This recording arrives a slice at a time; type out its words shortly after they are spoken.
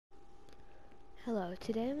Hello,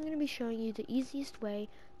 today I'm going to be showing you the easiest way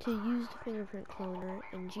to use the fingerprint cloner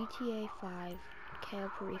in GTA 5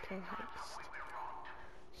 Cayo Perico heist.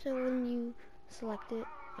 So when you select it,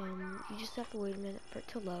 you just have to wait a minute for it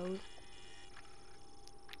to load.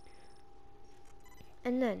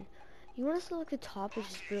 And then, you want to select the top, which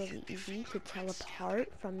is really easy to tell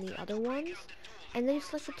apart from the other ones. And then you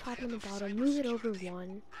select the top and the bottom, move it over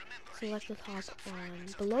one, select the top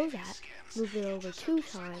below that, move it over 2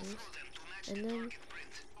 times, and then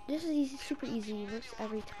this is easy, super easy, works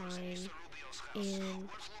every time, and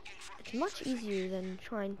it's much easier than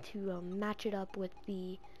trying to match it up with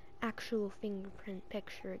the actual fingerprint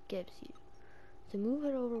picture it gives you. So move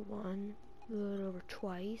it over one, move it over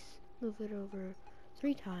twice, move it over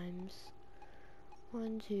 3 times,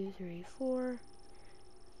 1, 2, 3, 4,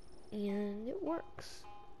 and it works.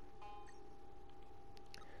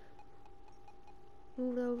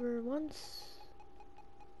 Move it over once,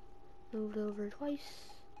 move it over twice,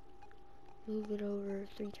 move it over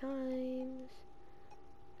 3 times,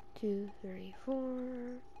 2, 3, 4,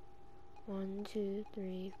 1, 2,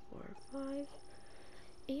 3, 4, 5.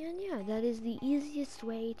 And yeah, that is the easiest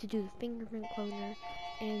way to do the fingerprint cloner.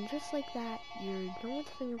 And just like that, you're done with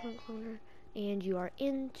the fingerprint cloner and you are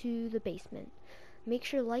into the basement. Make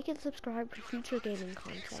sure to like and subscribe for future gaming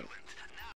content.